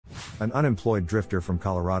An unemployed drifter from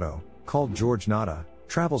Colorado, called George Nada,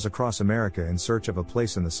 travels across America in search of a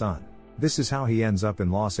place in the sun. This is how he ends up in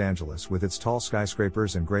Los Angeles with its tall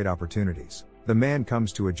skyscrapers and great opportunities. The man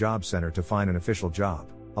comes to a job center to find an official job.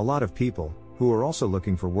 A lot of people, who are also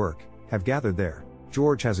looking for work, have gathered there.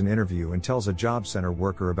 George has an interview and tells a job center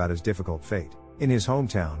worker about his difficult fate. In his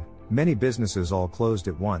hometown, many businesses all closed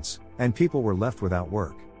at once, and people were left without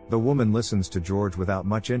work. The woman listens to George without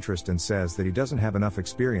much interest and says that he doesn't have enough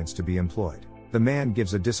experience to be employed. The man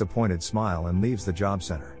gives a disappointed smile and leaves the job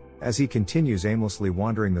center. As he continues aimlessly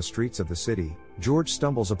wandering the streets of the city, George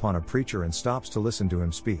stumbles upon a preacher and stops to listen to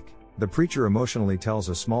him speak. The preacher emotionally tells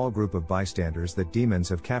a small group of bystanders that demons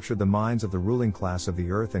have captured the minds of the ruling class of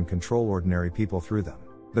the earth and control ordinary people through them.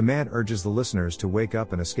 The man urges the listeners to wake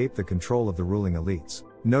up and escape the control of the ruling elites.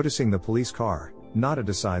 Noticing the police car, Nada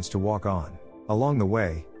decides to walk on. Along the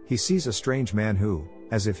way, he sees a strange man who,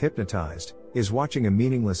 as if hypnotized, is watching a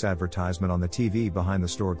meaningless advertisement on the TV behind the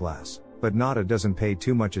store glass. But Nada doesn't pay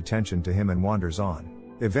too much attention to him and wanders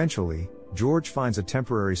on. Eventually, George finds a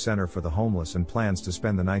temporary center for the homeless and plans to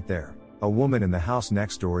spend the night there. A woman in the house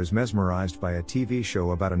next door is mesmerized by a TV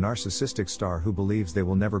show about a narcissistic star who believes they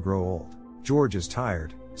will never grow old. George is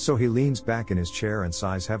tired, so he leans back in his chair and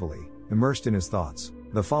sighs heavily, immersed in his thoughts.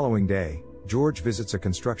 The following day, George visits a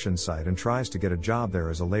construction site and tries to get a job there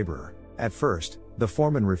as a laborer. At first, the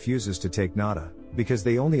foreman refuses to take Nada, because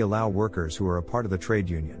they only allow workers who are a part of the trade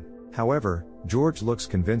union. However, George looks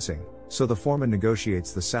convincing, so the foreman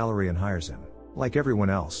negotiates the salary and hires him. Like everyone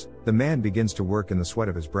else, the man begins to work in the sweat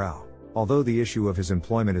of his brow. Although the issue of his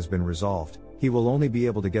employment has been resolved, he will only be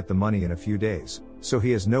able to get the money in a few days, so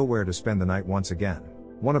he has nowhere to spend the night once again.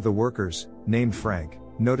 One of the workers, named Frank,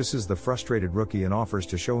 notices the frustrated rookie and offers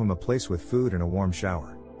to show him a place with food and a warm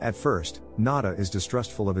shower. At first, Nada is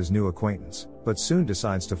distrustful of his new acquaintance, but soon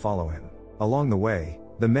decides to follow him. Along the way,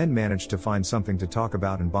 the men manage to find something to talk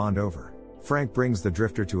about and bond over. Frank brings the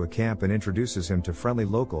drifter to a camp and introduces him to friendly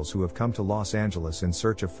locals who have come to Los Angeles in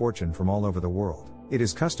search of fortune from all over the world. It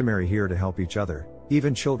is customary here to help each other,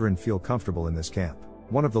 even children feel comfortable in this camp.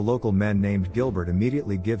 One of the local men named Gilbert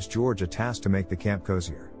immediately gives George a task to make the camp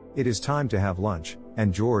cozier. It is time to have lunch,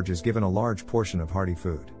 and George is given a large portion of hearty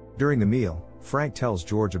food. During the meal, Frank tells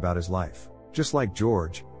George about his life. Just like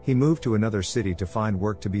George, he moved to another city to find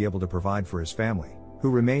work to be able to provide for his family, who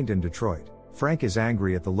remained in Detroit. Frank is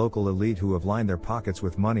angry at the local elite who have lined their pockets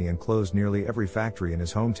with money and closed nearly every factory in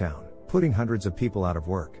his hometown, putting hundreds of people out of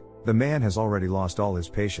work. The man has already lost all his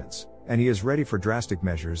patience, and he is ready for drastic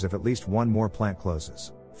measures if at least one more plant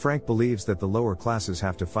closes. Frank believes that the lower classes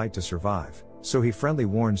have to fight to survive, so he friendly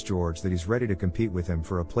warns George that he's ready to compete with him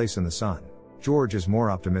for a place in the sun. George is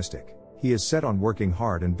more optimistic. He is set on working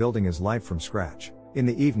hard and building his life from scratch. In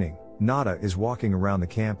the evening, Nada is walking around the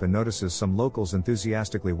camp and notices some locals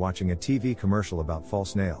enthusiastically watching a TV commercial about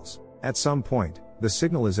false nails. At some point, the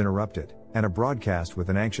signal is interrupted, and a broadcast with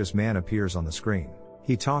an anxious man appears on the screen.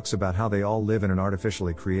 He talks about how they all live in an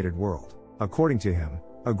artificially created world. According to him,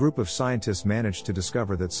 a group of scientists managed to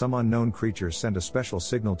discover that some unknown creatures send a special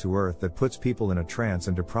signal to Earth that puts people in a trance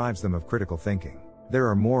and deprives them of critical thinking. There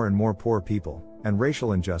are more and more poor people, and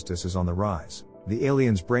racial injustice is on the rise. The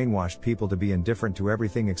aliens brainwashed people to be indifferent to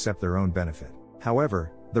everything except their own benefit.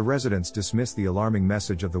 However, the residents dismiss the alarming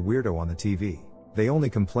message of the weirdo on the TV. They only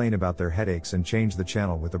complain about their headaches and change the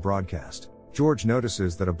channel with the broadcast. George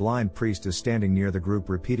notices that a blind priest is standing near the group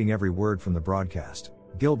repeating every word from the broadcast.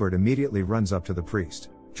 Gilbert immediately runs up to the priest.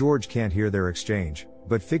 George can't hear their exchange,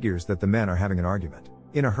 but figures that the men are having an argument.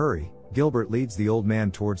 In a hurry, Gilbert leads the old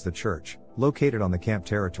man towards the church, located on the camp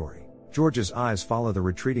territory. George's eyes follow the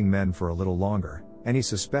retreating men for a little longer, and he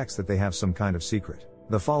suspects that they have some kind of secret.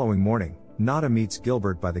 The following morning, Nada meets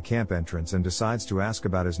Gilbert by the camp entrance and decides to ask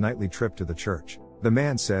about his nightly trip to the church. The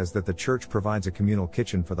man says that the church provides a communal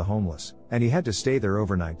kitchen for the homeless, and he had to stay there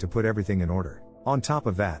overnight to put everything in order. On top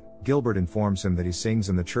of that, Gilbert informs him that he sings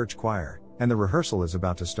in the church choir, and the rehearsal is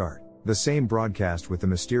about to start. The same broadcast with the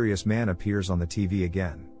mysterious man appears on the TV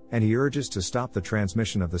again, and he urges to stop the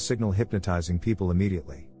transmission of the signal, hypnotizing people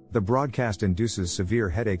immediately. The broadcast induces severe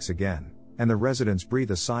headaches again, and the residents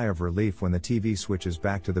breathe a sigh of relief when the TV switches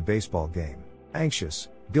back to the baseball game. Anxious,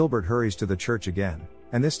 Gilbert hurries to the church again,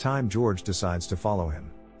 and this time George decides to follow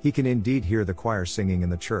him. He can indeed hear the choir singing in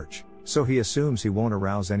the church, so he assumes he won't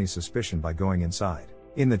arouse any suspicion by going inside.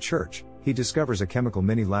 In the church, he discovers a chemical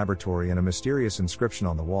mini-laboratory and a mysterious inscription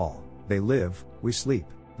on the wall: "They live, we sleep."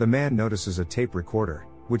 The man notices a tape recorder,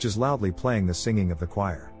 which is loudly playing the singing of the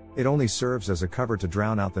choir. It only serves as a cover to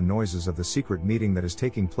drown out the noises of the secret meeting that is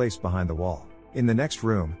taking place behind the wall. In the next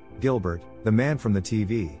room, Gilbert, the man from the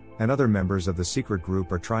TV, and other members of the secret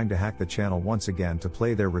group are trying to hack the channel once again to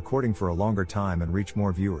play their recording for a longer time and reach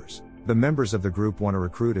more viewers. The members of the group want to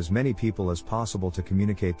recruit as many people as possible to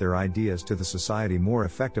communicate their ideas to the society more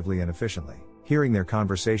effectively and efficiently. Hearing their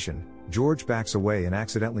conversation, George backs away and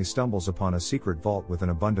accidentally stumbles upon a secret vault with an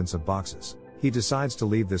abundance of boxes. He decides to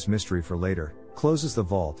leave this mystery for later, closes the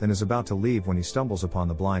vault and is about to leave when he stumbles upon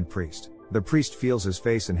the blind priest. The priest feels his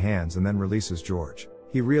face and hands and then releases George.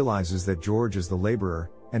 He realizes that George is the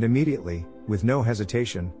laborer, and immediately, with no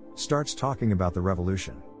hesitation, starts talking about the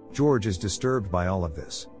revolution. George is disturbed by all of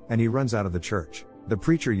this, and he runs out of the church. The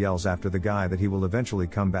preacher yells after the guy that he will eventually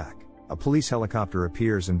come back. A police helicopter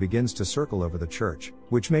appears and begins to circle over the church,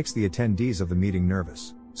 which makes the attendees of the meeting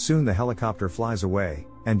nervous. Soon the helicopter flies away,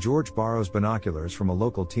 and George borrows binoculars from a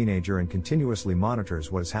local teenager and continuously monitors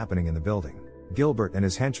what is happening in the building. Gilbert and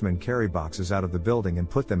his henchmen carry boxes out of the building and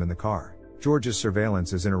put them in the car. George's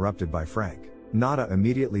surveillance is interrupted by Frank. Nada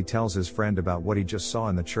immediately tells his friend about what he just saw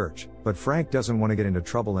in the church, but Frank doesn't want to get into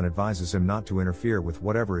trouble and advises him not to interfere with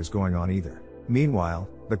whatever is going on either. Meanwhile,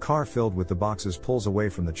 the car filled with the boxes pulls away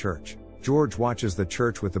from the church. George watches the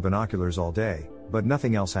church with the binoculars all day, but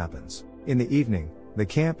nothing else happens. In the evening, the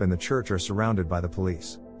camp and the church are surrounded by the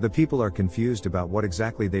police. The people are confused about what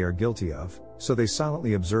exactly they are guilty of, so they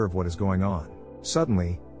silently observe what is going on.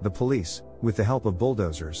 Suddenly, the police, with the help of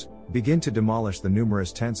bulldozers, begin to demolish the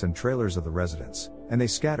numerous tents and trailers of the residents, and they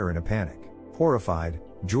scatter in a panic. Horrified,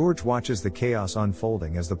 George watches the chaos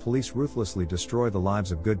unfolding as the police ruthlessly destroy the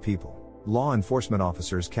lives of good people. Law enforcement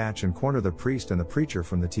officers catch and corner the priest and the preacher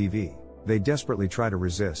from the TV. They desperately try to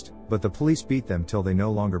resist, but the police beat them till they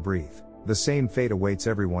no longer breathe. The same fate awaits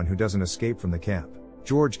everyone who doesn't escape from the camp.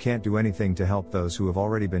 George can't do anything to help those who have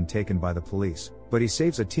already been taken by the police, but he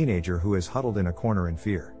saves a teenager who is huddled in a corner in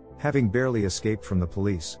fear. Having barely escaped from the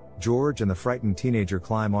police, George and the frightened teenager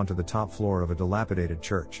climb onto the top floor of a dilapidated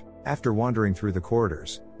church. After wandering through the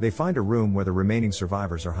corridors, they find a room where the remaining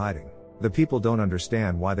survivors are hiding. The people don't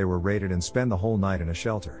understand why they were raided and spend the whole night in a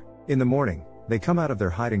shelter. In the morning, they come out of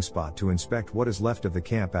their hiding spot to inspect what is left of the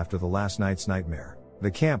camp after the last night's nightmare.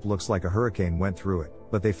 The camp looks like a hurricane went through it,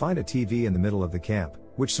 but they find a TV in the middle of the camp,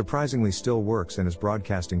 which surprisingly still works and is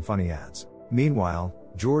broadcasting funny ads. Meanwhile,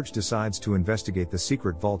 George decides to investigate the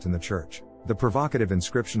secret vault in the church. The provocative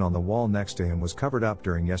inscription on the wall next to him was covered up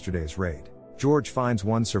during yesterday's raid. George finds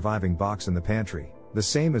one surviving box in the pantry, the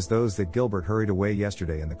same as those that Gilbert hurried away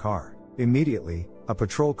yesterday in the car. Immediately, a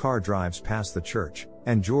patrol car drives past the church,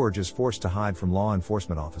 and George is forced to hide from law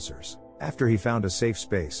enforcement officers. After he found a safe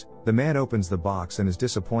space, the man opens the box and is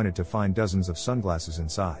disappointed to find dozens of sunglasses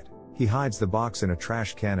inside. He hides the box in a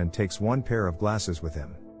trash can and takes one pair of glasses with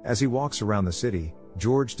him. As he walks around the city,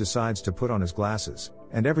 George decides to put on his glasses,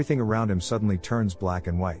 and everything around him suddenly turns black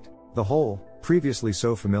and white. The whole, previously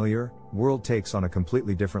so familiar, world takes on a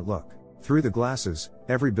completely different look. Through the glasses,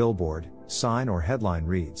 every billboard, sign or headline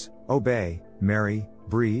reads, "Obey, marry,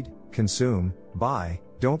 breed, consume, buy,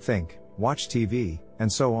 don't think, watch TV,"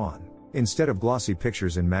 and so on. Instead of glossy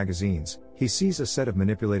pictures in magazines, he sees a set of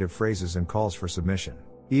manipulative phrases and calls for submission.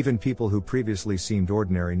 Even people who previously seemed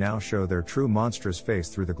ordinary now show their true monstrous face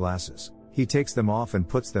through the glasses. He takes them off and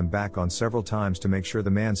puts them back on several times to make sure the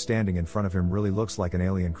man standing in front of him really looks like an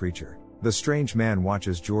alien creature. The strange man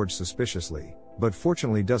watches George suspiciously, but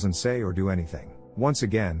fortunately doesn't say or do anything. Once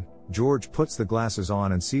again, George puts the glasses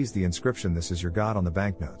on and sees the inscription "This is your God" on the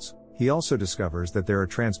banknotes. He also discovers that there are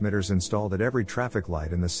transmitters installed at every traffic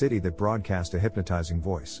light in the city that broadcast a hypnotizing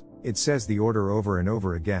voice. It says the order over and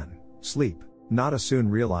over again: sleep. Nada soon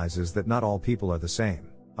realizes that not all people are the same.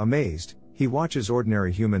 Amazed, he watches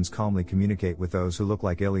ordinary humans calmly communicate with those who look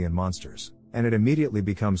like alien monsters, and it immediately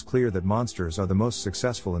becomes clear that monsters are the most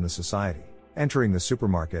successful in the society. Entering the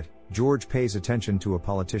supermarket, George pays attention to a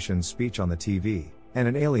politician's speech on the TV, and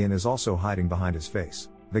an alien is also hiding behind his face.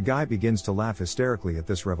 The guy begins to laugh hysterically at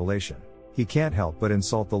this revelation. He can't help but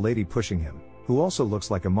insult the lady pushing him, who also looks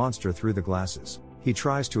like a monster through the glasses. He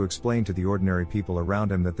tries to explain to the ordinary people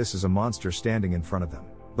around him that this is a monster standing in front of them,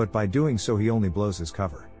 but by doing so he only blows his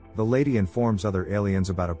cover. The lady informs other aliens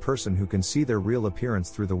about a person who can see their real appearance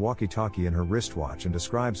through the walkie-talkie in her wristwatch and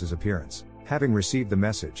describes his appearance. Having received the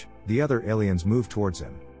message, the other aliens move towards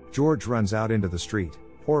him. George runs out into the street,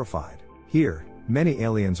 horrified. Here, many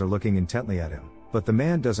aliens are looking intently at him, but the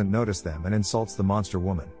man doesn't notice them and insults the monster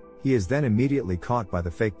woman. He is then immediately caught by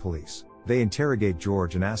the fake police. They interrogate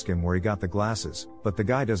George and ask him where he got the glasses, but the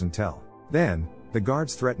guy doesn't tell. Then, the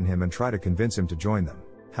guards threaten him and try to convince him to join them.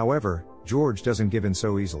 However, George doesn't give in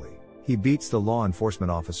so easily. He beats the law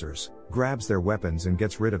enforcement officers, grabs their weapons and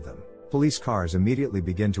gets rid of them. Police cars immediately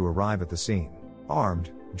begin to arrive at the scene.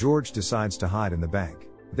 Armed, George decides to hide in the bank.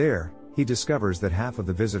 There, he discovers that half of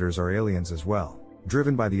the visitors are aliens as well.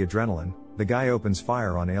 Driven by the adrenaline, the guy opens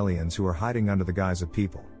fire on aliens who are hiding under the guise of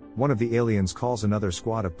people. One of the aliens calls another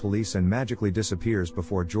squad of police and magically disappears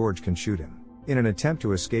before George can shoot him. In an attempt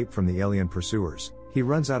to escape from the alien pursuers, he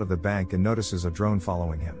runs out of the bank and notices a drone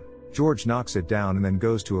following him. George knocks it down and then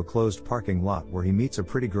goes to a closed parking lot where he meets a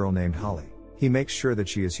pretty girl named Holly. He makes sure that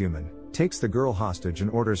she is human, takes the girl hostage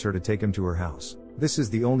and orders her to take him to her house. This is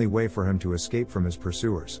the only way for him to escape from his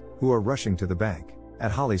pursuers, who are rushing to the bank.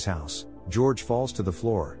 At Holly's house, George falls to the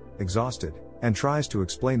floor, exhausted, and tries to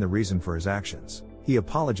explain the reason for his actions. He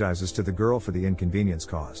apologizes to the girl for the inconvenience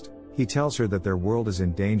caused. He tells her that their world is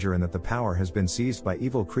in danger and that the power has been seized by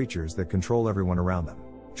evil creatures that control everyone around them.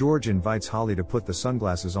 George invites Holly to put the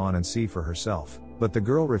sunglasses on and see for herself, but the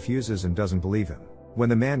girl refuses and doesn't believe him. When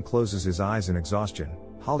the man closes his eyes in exhaustion,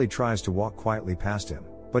 Holly tries to walk quietly past him,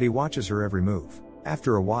 but he watches her every move.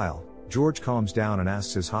 After a while, George calms down and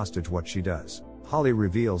asks his hostage what she does. Holly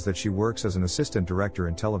reveals that she works as an assistant director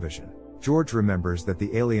in television. George remembers that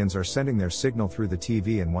the aliens are sending their signal through the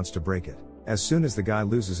TV and wants to break it. As soon as the guy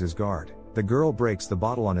loses his guard, the girl breaks the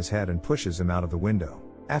bottle on his head and pushes him out of the window.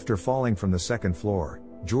 After falling from the second floor,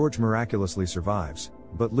 George miraculously survives,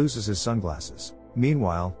 but loses his sunglasses.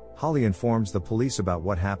 Meanwhile, Holly informs the police about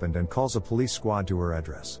what happened and calls a police squad to her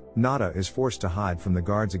address. Nada is forced to hide from the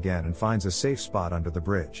guards again and finds a safe spot under the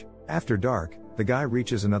bridge. After dark, the guy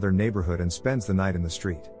reaches another neighborhood and spends the night in the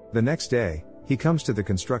street. The next day, he comes to the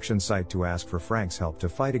construction site to ask for Frank's help to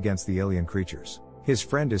fight against the alien creatures. His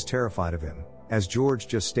friend is terrified of him, as George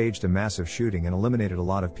just staged a massive shooting and eliminated a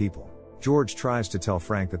lot of people. George tries to tell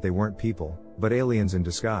Frank that they weren't people, but aliens in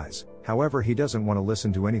disguise. However, he doesn't want to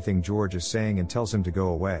listen to anything George is saying and tells him to go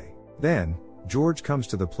away. Then, George comes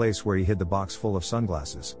to the place where he hid the box full of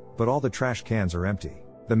sunglasses, but all the trash cans are empty.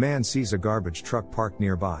 The man sees a garbage truck parked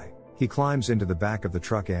nearby. He climbs into the back of the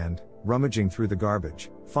truck and, rummaging through the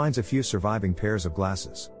garbage, finds a few surviving pairs of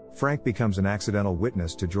glasses. Frank becomes an accidental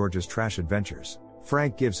witness to George's trash adventures.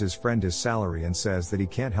 Frank gives his friend his salary and says that he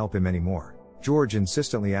can't help him anymore. George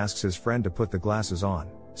insistently asks his friend to put the glasses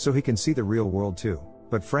on, so he can see the real world too.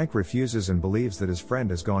 But Frank refuses and believes that his friend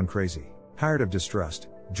has gone crazy. Tired of distrust,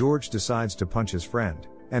 George decides to punch his friend,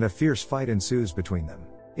 and a fierce fight ensues between them.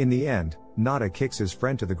 In the end, Nada kicks his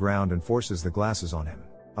friend to the ground and forces the glasses on him.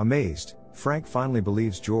 Amazed, Frank finally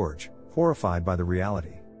believes George, horrified by the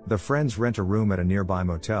reality. The friends rent a room at a nearby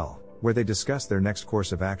motel, where they discuss their next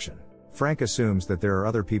course of action. Frank assumes that there are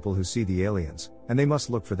other people who see the aliens, and they must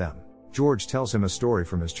look for them. George tells him a story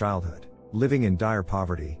from his childhood. Living in dire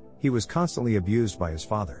poverty, he was constantly abused by his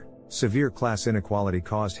father. Severe class inequality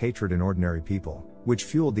caused hatred in ordinary people, which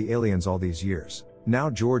fueled the aliens all these years. Now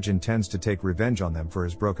George intends to take revenge on them for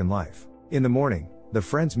his broken life. In the morning, the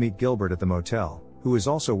friends meet Gilbert at the motel, who is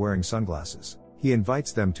also wearing sunglasses. He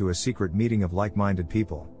invites them to a secret meeting of like-minded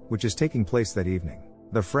people, which is taking place that evening.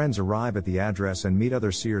 The friends arrive at the address and meet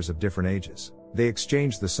other seers of different ages. They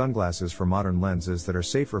exchange the sunglasses for modern lenses that are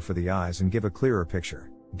safer for the eyes and give a clearer picture.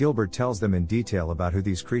 Gilbert tells them in detail about who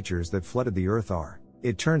these creatures that flooded the earth are.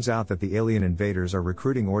 It turns out that the alien invaders are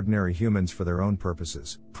recruiting ordinary humans for their own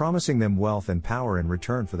purposes, promising them wealth and power in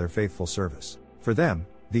return for their faithful service. For them,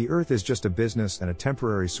 the earth is just a business and a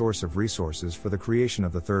temporary source of resources for the creation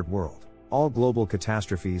of the third world. All global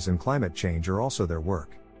catastrophes and climate change are also their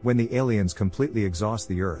work. When the aliens completely exhaust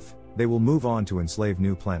the earth, they will move on to enslave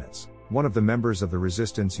new planets. One of the members of the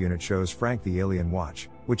resistance unit shows Frank the alien watch,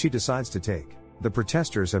 which he decides to take. The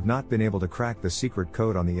protesters have not been able to crack the secret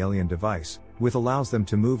code on the alien device, which allows them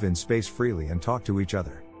to move in space freely and talk to each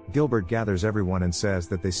other. Gilbert gathers everyone and says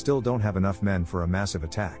that they still don't have enough men for a massive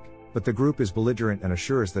attack. But the group is belligerent and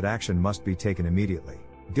assures that action must be taken immediately.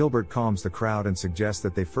 Gilbert calms the crowd and suggests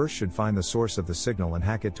that they first should find the source of the signal and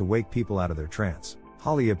hack it to wake people out of their trance.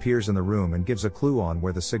 Holly appears in the room and gives a clue on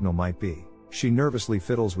where the signal might be. She nervously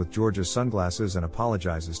fiddles with George's sunglasses and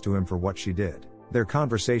apologizes to him for what she did. Their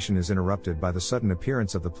conversation is interrupted by the sudden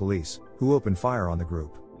appearance of the police, who open fire on the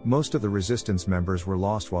group. Most of the resistance members were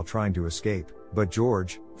lost while trying to escape, but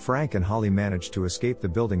George, Frank and Holly managed to escape the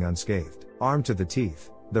building unscathed. Armed to the teeth,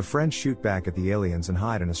 the friends shoot back at the aliens and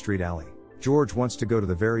hide in a street alley. George wants to go to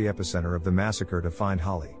the very epicenter of the massacre to find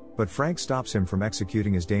Holly, but Frank stops him from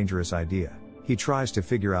executing his dangerous idea. He tries to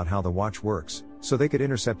figure out how the watch works, so they could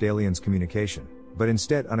intercept aliens' communication, but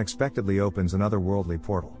instead unexpectedly opens an otherworldly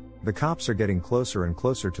portal. The cops are getting closer and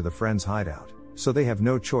closer to the friends' hideout, so they have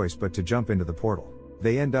no choice but to jump into the portal.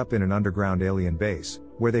 They end up in an underground alien base,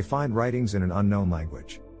 where they find writings in an unknown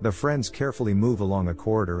language. The friends carefully move along a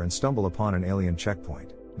corridor and stumble upon an alien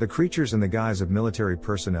checkpoint. The creatures in the guise of military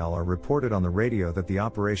personnel are reported on the radio that the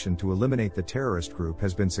operation to eliminate the terrorist group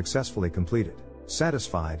has been successfully completed.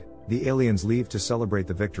 Satisfied, The aliens leave to celebrate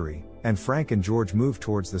the victory, and Frank and George move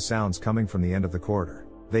towards the sounds coming from the end of the corridor.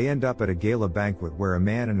 They end up at a gala banquet where a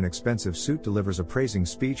man in an expensive suit delivers a praising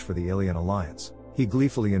speech for the alien alliance. He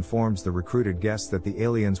gleefully informs the recruited guests that the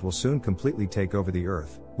aliens will soon completely take over the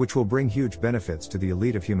Earth, which will bring huge benefits to the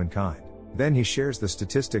elite of humankind. Then he shares the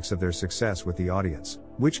statistics of their success with the audience,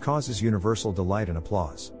 which causes universal delight and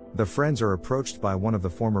applause. The friends are approached by one of the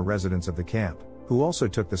former residents of the camp, who also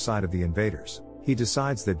took the side of the invaders. He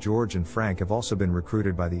decides that George and Frank have also been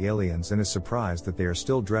recruited by the aliens and is surprised that they are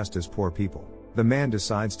still dressed as poor people. The man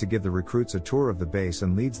decides to give the recruits a tour of the base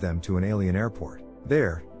and leads them to an alien airport.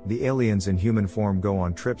 There, the aliens in human form go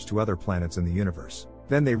on trips to other planets in the universe.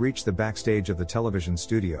 Then they reach the backstage of the television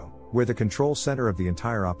studio, where the control center of the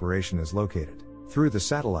entire operation is located. Through the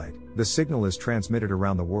satellite, the signal is transmitted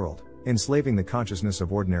around the world, enslaving the consciousness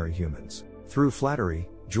of ordinary humans. Through flattery,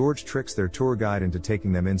 George tricks their tour guide into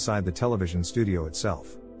taking them inside the television studio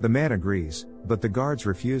itself. The man agrees, but the guards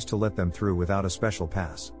refuse to let them through without a special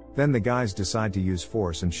pass. Then the guys decide to use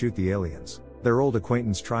force and shoot the aliens. Their old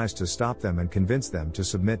acquaintance tries to stop them and convince them to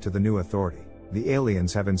submit to the new authority. The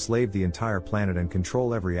aliens have enslaved the entire planet and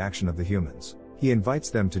control every action of the humans. He invites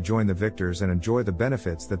them to join the victors and enjoy the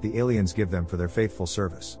benefits that the aliens give them for their faithful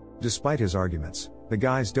service. Despite his arguments, the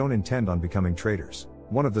guys don't intend on becoming traitors.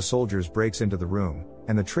 One of the soldiers breaks into the room,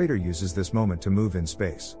 and the traitor uses this moment to move in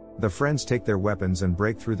space. The friends take their weapons and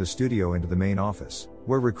break through the studio into the main office,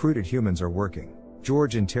 where recruited humans are working.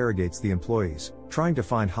 George interrogates the employees, trying to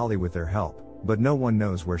find Holly with their help, but no one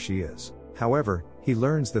knows where she is. However, he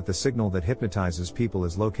learns that the signal that hypnotizes people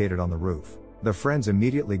is located on the roof. The friends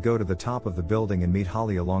immediately go to the top of the building and meet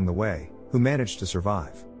Holly along the way, who managed to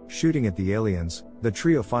survive. Shooting at the aliens, the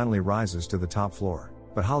trio finally rises to the top floor.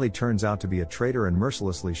 But Holly turns out to be a traitor and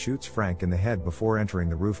mercilessly shoots Frank in the head before entering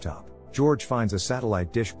the rooftop. George finds a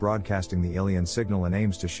satellite dish broadcasting the alien signal and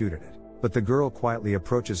aims to shoot at it. But the girl quietly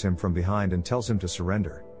approaches him from behind and tells him to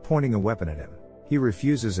surrender, pointing a weapon at him. He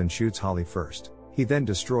refuses and shoots Holly first. He then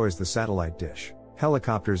destroys the satellite dish.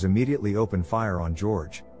 Helicopters immediately open fire on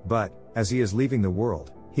George, but, as he is leaving the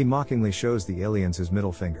world, he mockingly shows the aliens his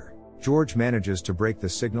middle finger. George manages to break the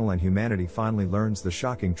signal and humanity finally learns the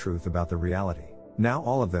shocking truth about the reality. Now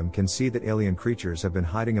all of them can see that alien creatures have been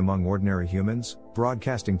hiding among ordinary humans,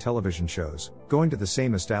 broadcasting television shows, going to the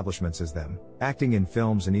same establishments as them, acting in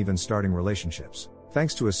films and even starting relationships.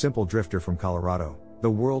 Thanks to a simple drifter from Colorado, the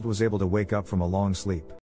world was able to wake up from a long sleep.